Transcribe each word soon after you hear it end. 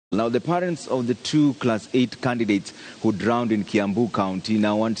Now, the parents of the two Class 8 candidates who drowned in Kiambu County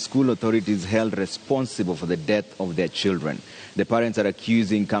now want school authorities held responsible for the death of their children. The parents are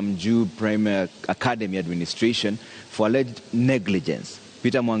accusing Come Juu Premier Academy administration for alleged negligence.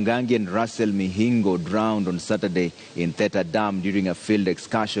 Mwangangi and Russel Mihingo drowned on Saturday in Theta Dam during a field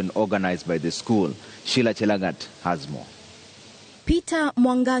excursion organized by the school. Sheila Chelagat has more.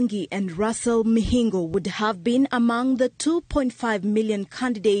 Mwangangi and Russel Mihingo would have been among the 2.5 million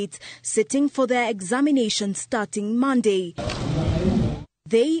candidates sitting for their examination starting Monday.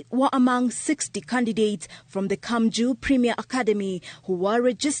 They were among 60 candidates from the Come Juu Premier Academy who were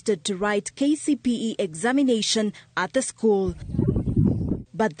registered to write KCPE examination at the school.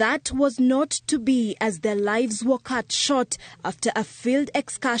 But that was not to be, as their lives were cut short after a field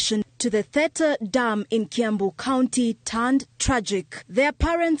excursion to the Theta Dam in Kiambu County turned tragic. Their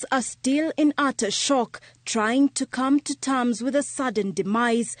parents are still in utter shock, trying to come to terms with the sudden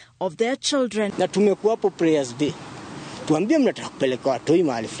demise of their children. Na tumekuwa hapo prayers day. Tuambie mnataka kupeleka watoi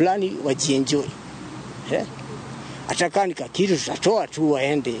mahali fulani wajienjoy. Atakani kakitu tutatoa tu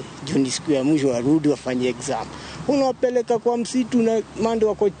waende juu ni siku ya mwisho warudi wafanye exam. Unawapeleka kwa msitu na mande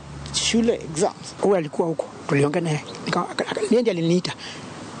wako shule exams. Huyu alikuwa huko. Tuliongea naye. Niende aliniita.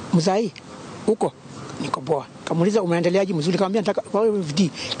 Mzai huko niko poa. Kamuuliza umeendeleaje mzuri? Kaambia nataka wewe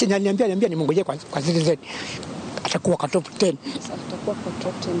VD. Tena niambia nimngojee kwa ZZ. Atakuwa kwa top 10. Atakuwa kwa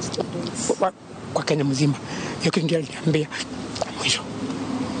top 10 students. Kwa Kenya mzima. Hiyo kitu ndio aliniambia mwisho.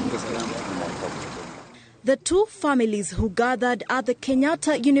 The two families who gathered at the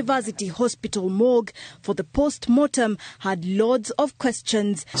Kenyatta University Hospital morgue for the post-mortem had loads of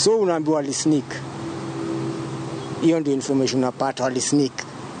questions. So unaambiwa wali sneak. Hiyo ndio information napata, wali sneak.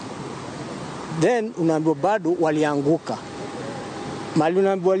 Then unaambiwa bado walianguka. Mali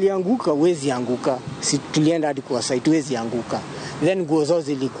unaambiwa walianguka, wezi anguka. Si tulienda hadi kwa site, wezi anguka. Then nguo zao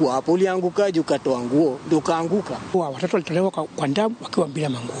zilikuwa hapo. Uliangukaje ukatoa nguo ndio ukaanguka? Watoto walitolewa kwa damu wakiwa bila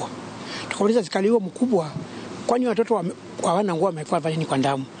manguo. Tukauliza zikali huo mkubwa, kwani watoto hawana nguo wamekuwa nini kwa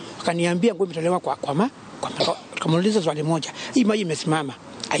damu? Wakaniambia nguo imetolewa kwa tukamuuliza swali moja. Hii maji imesimama,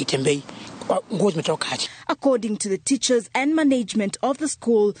 haitembei. Nguo zimetoka aje? According to the teachers and management of the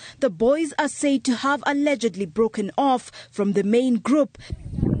school, the boys are said to have allegedly broken off from the main group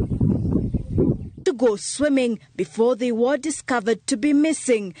to go swimming before they were discovered to be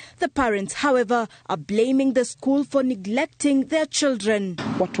missing. The parents, however, are blaming the school for neglecting their children.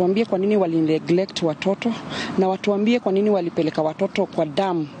 Watuambie kwa nini wali neglect watoto na watuambie kwa nini walipeleka watoto kwa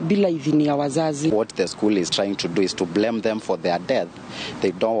dam bila idhini ya wazazi. What the school is trying to do is to blame them for their death.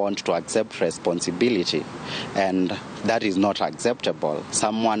 They don't want to accept responsibility, and that is not acceptable.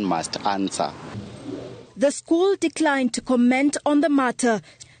 Someone must answer. The school declined to comment on the matter,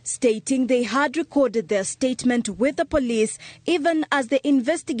 stating they had recorded their statement with the police even as the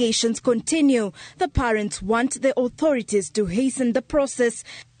investigations continue. The parents want the authorities to hasten the process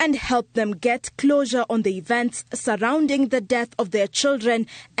and help them get closure on the events surrounding the death of their children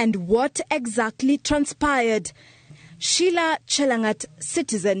and what exactly transpired. Sheila Chelagat,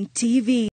 Citizen TV.